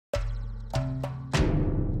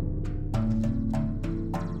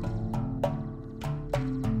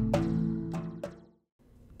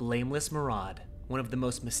Blameless Marad, one of the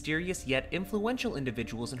most mysterious yet influential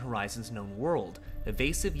individuals in Horizon's known world.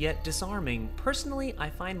 Evasive yet disarming, personally I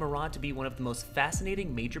find Marad to be one of the most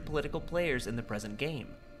fascinating major political players in the present game.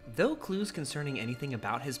 Though clues concerning anything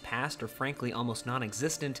about his past are frankly almost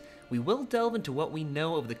non-existent, we will delve into what we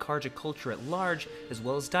know of the Karja culture at large, as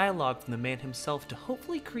well as dialogue from the man himself to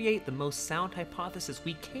hopefully create the most sound hypothesis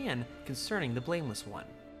we can concerning the Blameless One.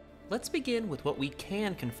 Let's begin with what we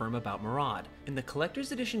can confirm about Marad. In the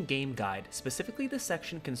Collector's Edition game guide, specifically the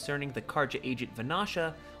section concerning the Karja agent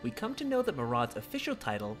Vanasha, we come to know that Marad's official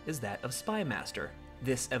title is that of Spymaster.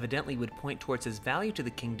 This evidently would point towards his value to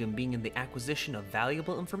the kingdom being in the acquisition of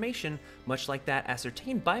valuable information, much like that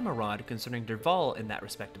ascertained by Marad concerning Dervahl in that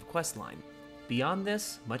respective questline. Beyond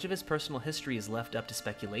this, much of his personal history is left up to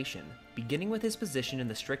speculation, beginning with his position in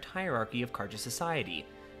the strict hierarchy of Karja society.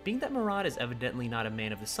 Being that Marad is evidently not a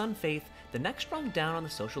man of the Sun Faith, the next rung down on the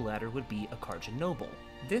social ladder would be a Karja noble.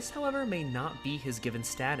 This, however, may not be his given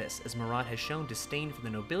status, as Marad has shown disdain for the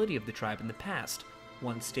nobility of the tribe in the past,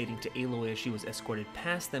 once stating to Aloy as she was escorted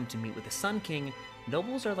past them to meet with the Sun King,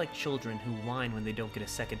 "Nobles are like children who whine when they don't get a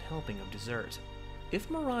second helping of dessert." If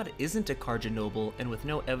Marad isn't a Karja noble, and with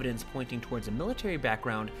no evidence pointing towards a military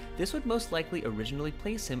background, this would most likely originally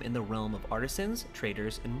place him in the realm of artisans,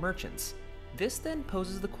 traders, and merchants. This then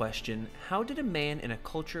poses the question, how did a man in a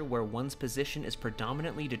culture where one's position is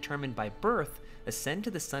predominantly determined by birth ascend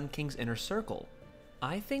to the Sun King's inner circle?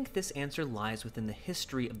 I think this answer lies within the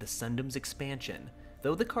history of the Sundom's expansion.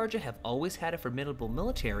 Though the Karja have always had a formidable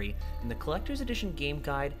military, in the Collector's Edition game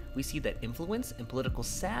guide, we see that influence and political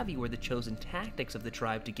savvy were the chosen tactics of the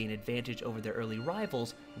tribe to gain advantage over their early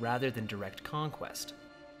rivals rather than direct conquest.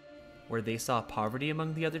 Where they saw poverty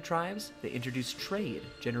among the other tribes, they introduced trade,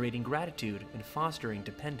 generating gratitude and fostering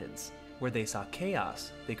dependence. Where they saw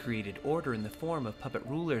chaos, they created order in the form of puppet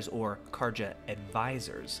rulers or Karja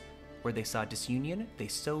advisors. Where they saw disunion, they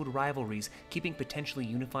sowed rivalries, keeping potentially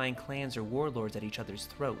unifying clans or warlords at each other's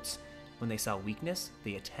throats. When they saw weakness,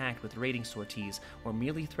 they attacked with raiding sorties, or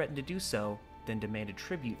merely threatened to do so, then demanded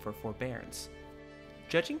tribute for forbearance.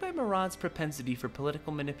 Judging by Marad's propensity for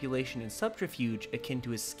political manipulation and subterfuge akin to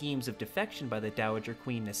his schemes of defection by the Dowager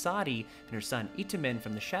Queen Nasadi and her son Itamen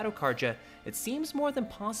from the Shadow Karja, it seems more than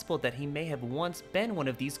possible that he may have once been one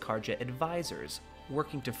of these Karja advisors,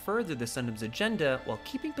 working to further the Sundom's agenda while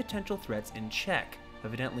keeping potential threats in check,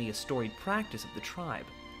 evidently a storied practice of the tribe.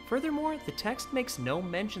 Furthermore, the text makes no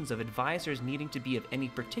mentions of advisors needing to be of any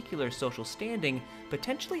particular social standing,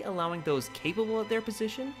 potentially allowing those capable of their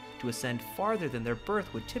position to ascend farther than their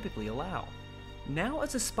birth would typically allow. Now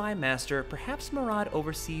as a Spymaster, perhaps Marad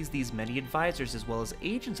oversees these many advisors as well as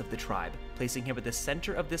agents of the tribe, placing him at the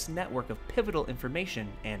center of this network of pivotal information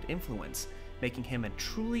and influence, making him a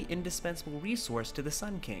truly indispensable resource to the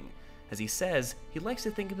Sun King. As he says, he likes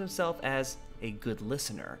to think of himself as a good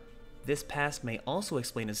listener. This past may also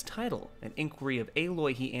explain his title, an inquiry of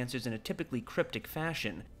Aloy he answers in a typically cryptic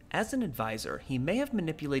fashion. As an advisor, he may have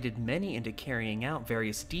manipulated many into carrying out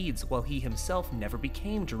various deeds while he himself never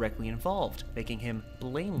became directly involved, making him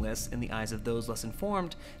blameless in the eyes of those less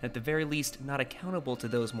informed, and at the very least not accountable to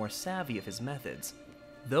those more savvy of his methods.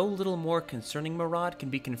 Though little more concerning Marad can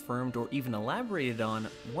be confirmed or even elaborated on,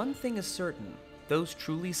 one thing is certain. Those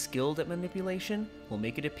truly skilled at manipulation will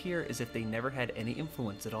make it appear as if they never had any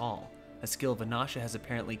influence at all, a skill Vanasha has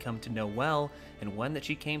apparently come to know well, and one that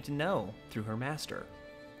she came to know through her master.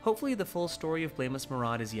 Hopefully the full story of Blameless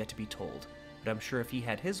Marad is yet to be told, but I'm sure if he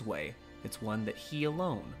had his way, it's one that he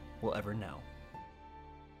alone will ever know.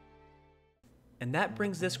 And that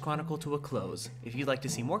brings this chronicle to a close. If you'd like to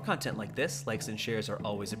see more content like this, likes and shares are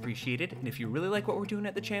always appreciated, and if you really like what we're doing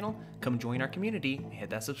at the channel, come join our community and hit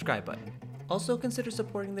that subscribe button. Also consider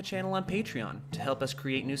supporting the channel on Patreon to help us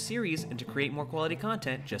create new series and to create more quality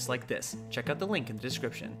content just like this. Check out the link in the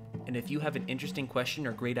description. And if you have an interesting question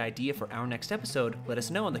or great idea for our next episode, let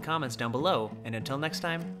us know in the comments down below. And until next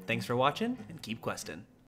time, thanks for watching and keep questing.